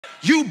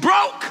You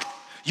broke,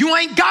 you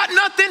ain't got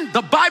nothing.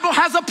 The Bible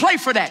has a play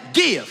for that.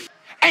 Give.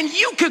 And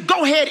you could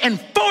go ahead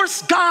and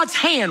force God's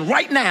hand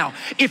right now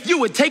if you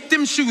would take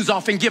them shoes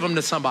off and give them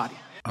to somebody.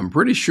 I'm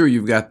pretty sure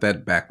you've got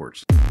that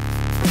backwards.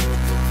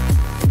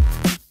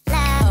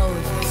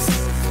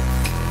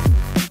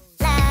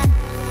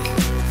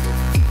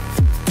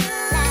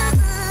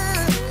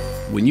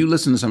 When you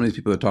listen to some of these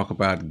people that talk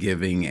about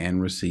giving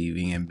and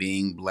receiving and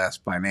being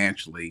blessed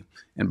financially,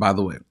 and by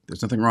the way,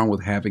 there's nothing wrong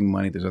with having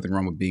money. There's nothing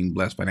wrong with being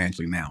blessed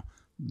financially. Now,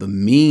 the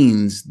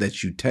means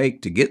that you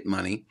take to get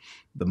money,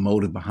 the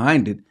motive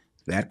behind it,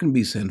 that can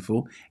be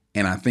sinful.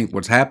 And I think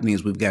what's happening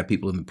is we've got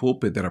people in the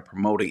pulpit that are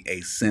promoting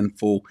a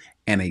sinful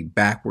and a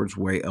backwards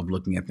way of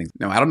looking at things.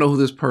 Now, I don't know who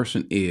this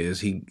person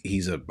is.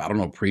 He's a, I don't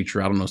know,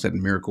 preacher. I don't know, it's that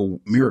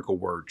Miracle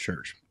Word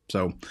Church.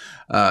 So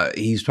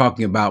he's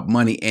talking about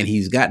money, and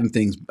he's gotten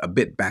things a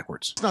bit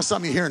backwards. It's not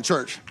something you hear in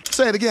church.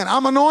 Say it again.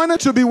 I'm anointed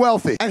to be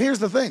wealthy. And here's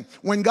the thing.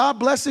 When God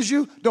blesses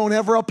you, don't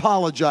ever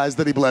apologize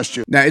that he blessed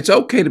you. Now, it's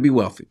okay to be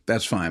wealthy.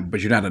 That's fine.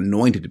 But you're not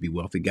anointed to be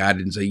wealthy. God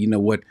didn't say, you know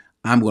what?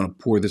 I'm going to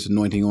pour this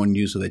anointing on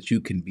you so that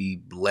you can be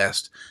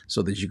blessed,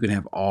 so that you can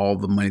have all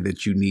the money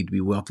that you need to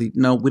be wealthy.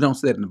 No, we don't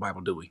say that in the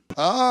Bible, do we?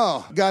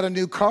 Oh, got a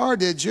new car,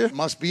 did you?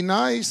 Must be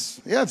nice.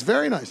 Yeah, it's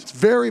very nice. It's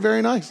very,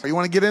 very nice. You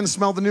want to get in and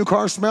smell the new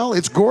car smell?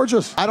 It's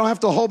gorgeous. I don't have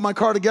to hold my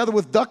car together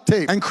with duct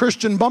tape and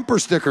Christian bumper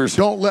stickers.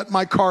 Don't let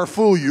my car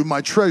fool you.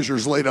 My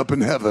treasure's laid up in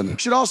heaven. You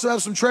should also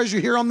have some treasure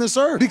here on this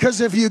earth,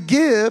 because if you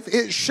give,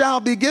 it shall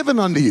be given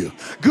unto you.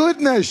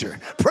 Good measure,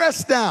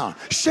 pressed down,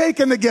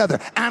 shaken together,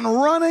 and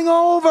running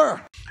over.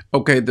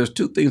 Okay, there's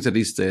two things that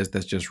he says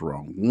that's just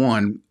wrong.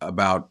 One,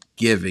 about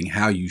giving,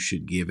 how you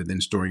should give, and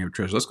then storing up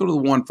treasures. Let's go to the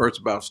one first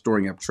about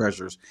storing up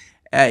treasures.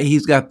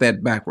 He's got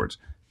that backwards.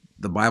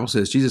 The Bible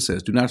says, Jesus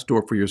says, do not store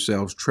up for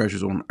yourselves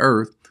treasures on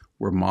earth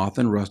where moth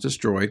and rust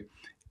destroy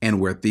and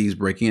where thieves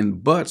break in,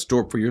 but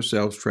store up for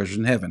yourselves treasures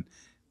in heaven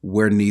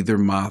where neither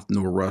moth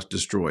nor rust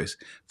destroys.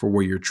 For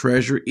where your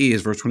treasure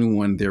is, verse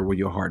 21, there will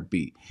your heart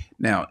be.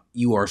 Now,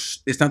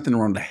 it's nothing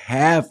wrong to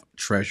have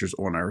treasures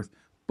on earth,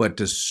 but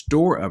to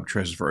store up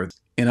treasures for earth.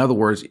 In other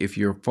words, if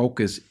your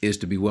focus is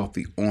to be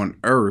wealthy on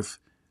earth,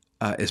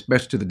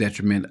 especially to the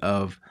detriment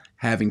of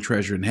having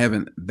treasure in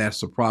heaven,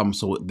 that's the problem.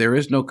 So there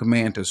is no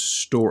command to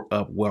store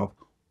up wealth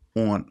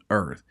on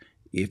earth.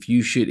 If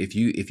you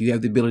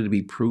have the ability to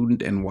be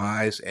prudent and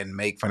wise and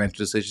make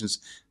financial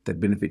decisions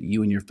that benefit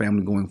you and your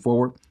family going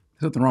forward,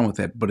 there's nothing wrong with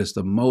that, but it's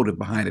the motive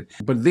behind it.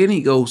 But then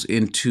he goes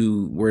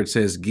into where it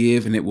says,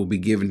 give and it will be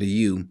given to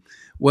you.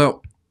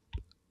 Well,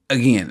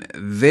 again,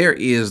 there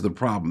is the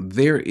problem.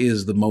 There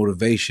is the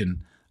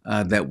motivation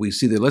that we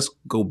see there. Let's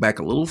go back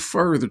a little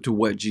further to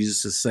what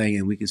Jesus is saying,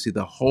 and we can see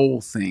the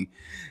whole thing.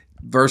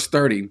 Verse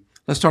 30,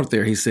 let's start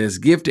there. He says,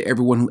 give to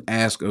everyone who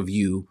asks of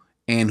you,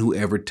 and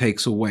whoever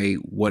takes away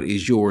what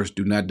is yours,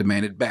 do not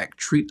demand it back.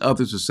 Treat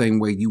others the same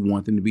way you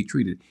want them to be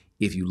treated.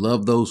 If you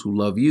love those who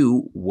love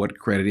you, what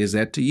credit is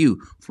that to you?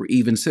 For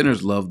even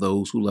sinners love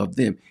those who love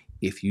them.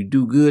 If you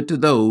do good to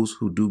those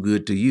who do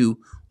good to you,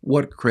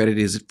 what credit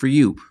is it for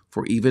you?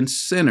 For even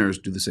sinners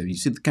do the same. You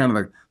see the kind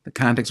of the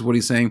context of what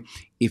he's saying?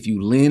 If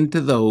you lend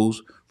to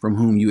those from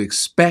whom you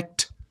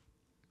expect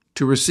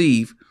to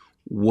receive,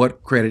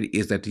 what credit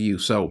is that to you?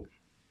 So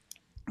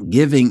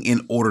giving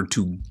in order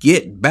to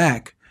get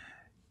back,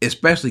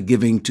 especially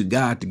giving to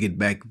God to get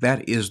back,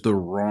 that is the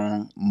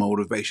wrong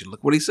motivation.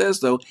 Look what he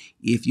says, though.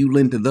 If you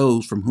lend to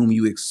those from whom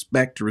you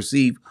expect to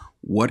receive,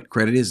 what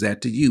credit is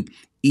that to you?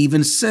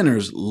 Even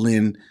sinners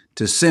lend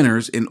to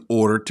sinners in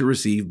order to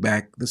receive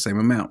back the same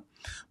amount.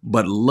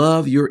 But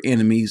love your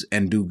enemies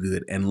and do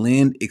good, and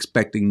lend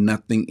expecting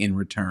nothing in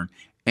return,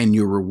 and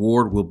your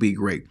reward will be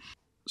great.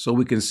 So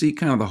we can see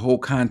kind of the whole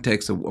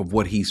context of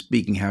what he's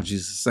speaking, how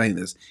Jesus is saying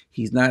this.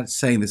 He's not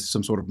saying this is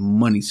some sort of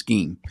money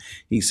scheme.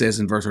 He says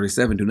in verse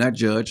 37, do not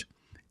judge,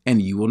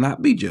 and you will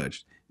not be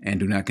judged. And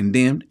do not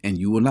condemn, and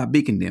you will not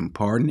be condemned.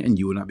 Pardon, and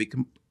you will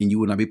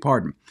not be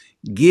pardoned.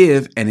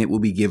 Give, and it will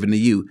be given to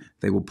you.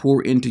 They will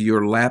pour into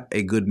your lap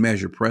a good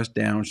measure, pressed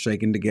down,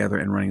 shaken together,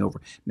 and running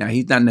over. Now,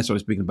 he's not necessarily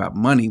speaking about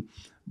money,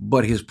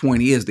 but his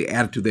point is the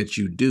attitude that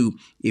you do.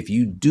 If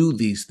you do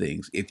these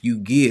things, if you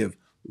give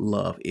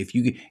love, if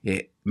you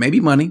maybe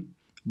money,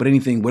 but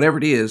anything, whatever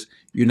it is,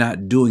 you're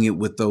not doing it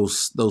with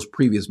those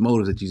previous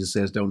motives that Jesus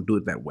says don't do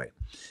it that way.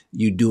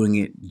 You're doing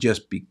it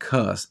just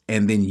because,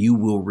 and then you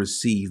will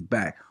receive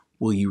back.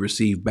 Will you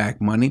receive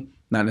back money?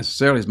 Not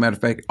necessarily. As a matter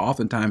of fact,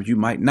 oftentimes you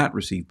might not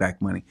receive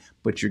back money,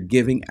 but you're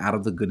giving out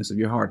of the goodness of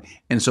your heart.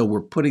 And so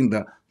we're putting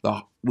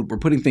we're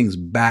putting things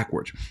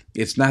backwards.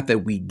 It's not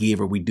that we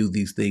give or we do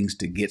these things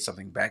to get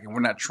something back, and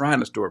we're not trying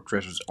to store up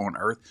treasures on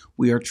earth.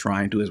 We are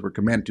trying to, as we're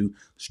commanded to,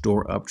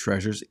 store up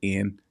treasures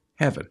in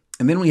heaven.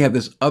 And then we have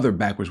this other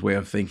backwards way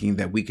of thinking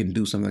that we can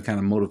do something to kind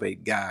of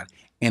motivate God.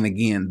 And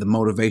again, the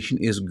motivation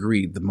is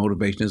greed. The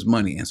motivation is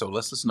money. And so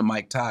let's listen to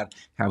Mike Todd,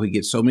 how he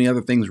gets so many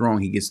other things wrong.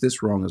 He gets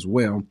this wrong as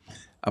well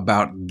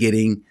about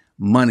getting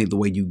money. The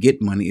way you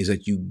get money is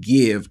that you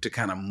give to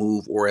kind of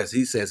move, or as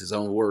he says, his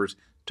own words,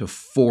 to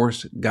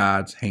force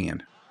God's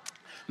hand.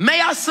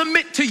 May I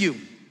submit to you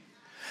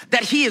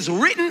that he has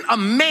written a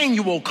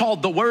manual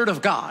called the Word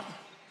of God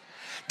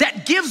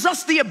that gives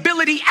us the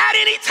ability at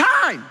any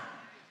time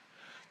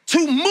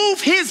to move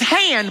his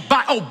hand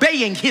by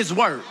obeying his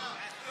word.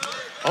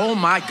 Oh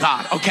my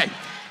God. Okay.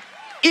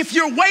 If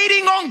you're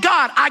waiting on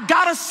God, I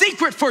got a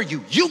secret for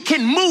you. You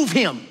can move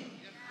him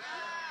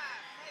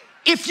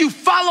if you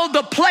follow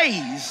the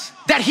plays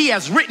that he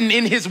has written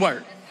in his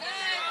word.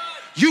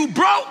 You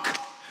broke,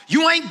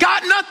 you ain't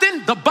got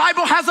nothing. The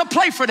Bible has a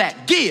play for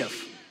that.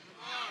 Give.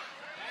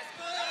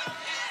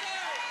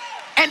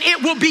 And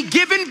it will be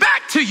given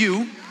back to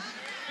you,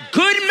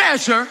 good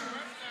measure,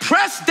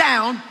 pressed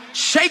down,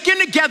 shaken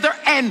together,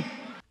 and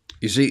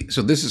you see,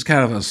 so this is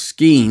kind of a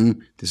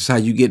scheme. This is how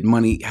you get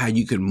money, how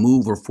you can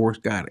move or force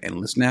God. And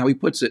listen how he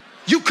puts it.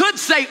 You could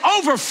say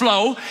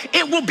overflow,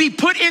 it will be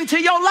put into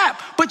your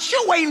lap, but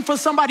you're waiting for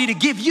somebody to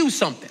give you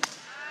something.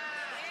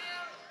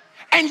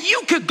 And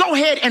you could go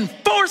ahead and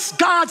force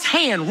God's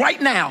hand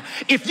right now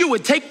if you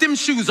would take them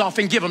shoes off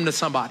and give them to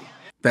somebody.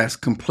 That's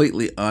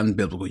completely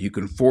unbiblical. You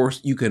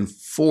can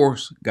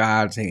force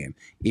God's hand.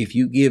 If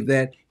you give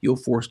that, you'll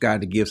force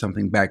God to give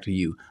something back to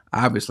you.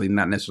 Obviously,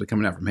 not necessarily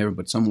coming out from heaven,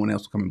 but someone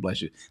else will come and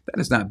bless you.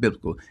 That is not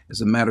biblical. As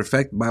a matter of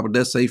fact, the Bible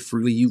does say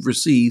freely you've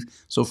received,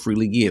 so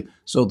freely give.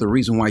 So the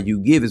reason why you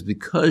give is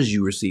because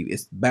you receive.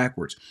 It's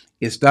backwards.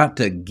 It's not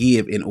to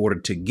give in order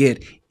to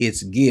get.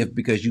 It's give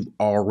because you've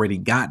already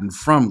gotten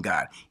from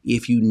God.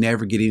 If you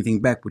never get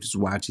anything back, which is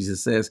why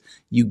Jesus says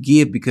you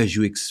give because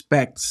you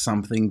expect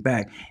something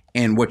back.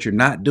 And what you're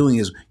not doing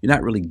is you're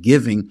not really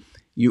giving.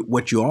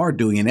 What you are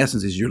doing, in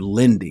essence, is you're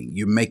lending.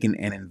 You're making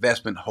an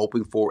investment,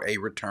 hoping for a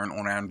return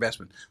on our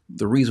investment.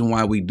 The reason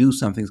why we do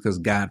something is because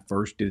God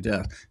first did it to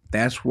us.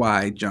 That's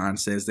why John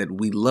says that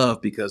we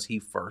love because he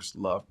first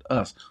loved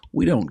us.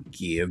 We don't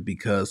give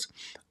because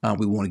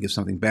we want to give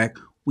something back.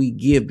 We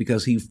give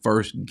because he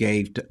first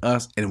gave to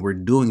us, and we're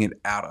doing it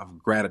out of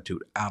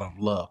gratitude, out of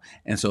love.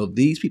 And so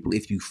these people,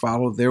 if you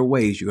follow their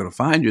ways, you're going to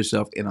find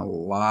yourself in a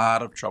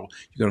lot of trouble.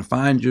 You're going to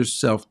find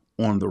yourself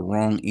on the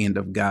wrong end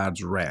of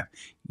God's wrath.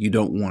 You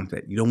don't want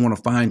that. You don't want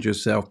to find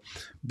yourself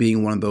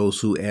being one of those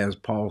who, as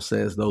Paul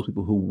says, those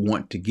people who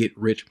want to get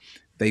rich,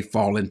 they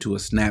fall into a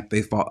snare,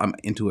 they fall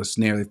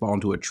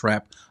into a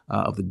trap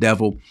of the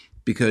devil,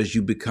 because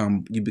you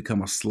become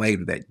a slave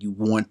to that. You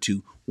want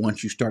to,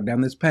 once you start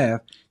down this path,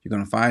 you're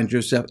going to find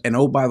yourself. And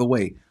oh, by the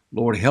way,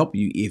 Lord help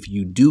you if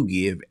you do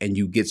give and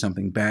you get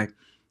something back.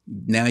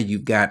 Now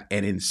you've got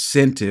an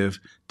incentive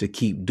to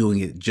keep doing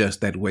it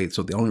just that way.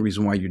 So the only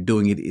reason why you're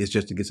doing it is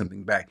just to get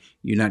something back.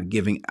 You're not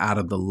giving out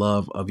of the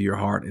love of your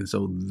heart. And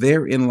so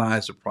therein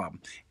lies the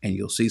problem. And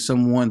you'll see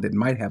someone that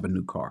might have a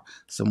new car,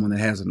 someone that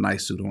has a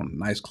nice suit on,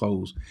 nice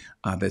clothes,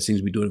 that seems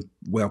to be doing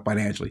well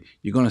financially.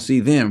 You're going to see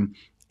them,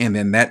 and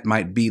then that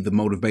might be the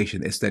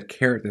motivation. It's that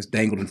carrot that's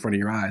dangled in front of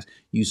your eyes.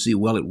 You see,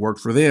 well, it worked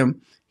for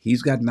them.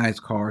 He's got nice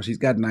cars. He's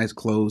got nice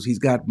clothes. He's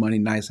got money,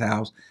 nice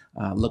house.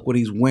 Look what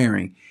he's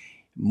wearing.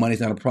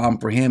 Money's not a problem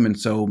for him, and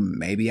so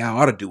maybe I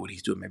ought to do what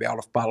he's doing. Maybe I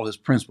ought to follow his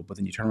principle. But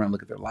then you turn around and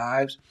look at their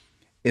lives,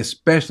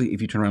 especially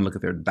if you turn around and look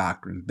at their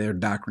doctrine. Their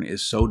doctrine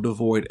is so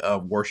devoid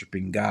of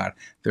worshiping God.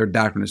 Their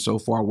doctrine is so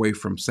far away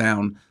from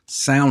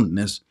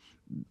soundness,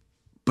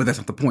 but that's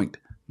not the point.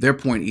 Their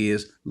point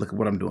is, look at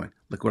what I'm doing.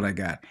 Look what I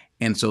got.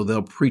 And so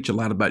they'll preach a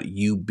lot about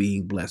you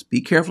being blessed.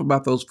 Be careful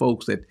about those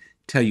folks that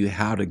tell you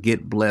how to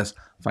get blessed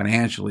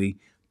financially,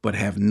 but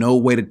have no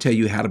way to tell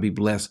you how to be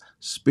blessed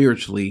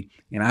spiritually.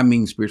 And I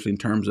mean spiritually in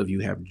terms of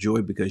you have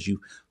joy because you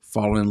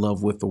fall in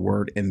love with the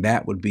word, and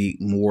that would be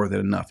more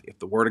than enough. If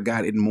the word of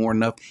God isn't more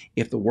enough,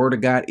 if the word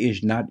of God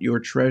is not your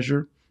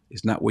treasure,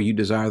 it's not what you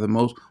desire the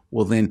most,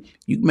 well, then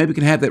you maybe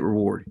can have that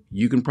reward.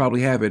 You can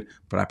probably have it,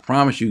 but I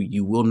promise you,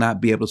 you will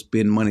not be able to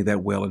spend money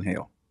that well in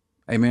hell.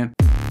 Amen.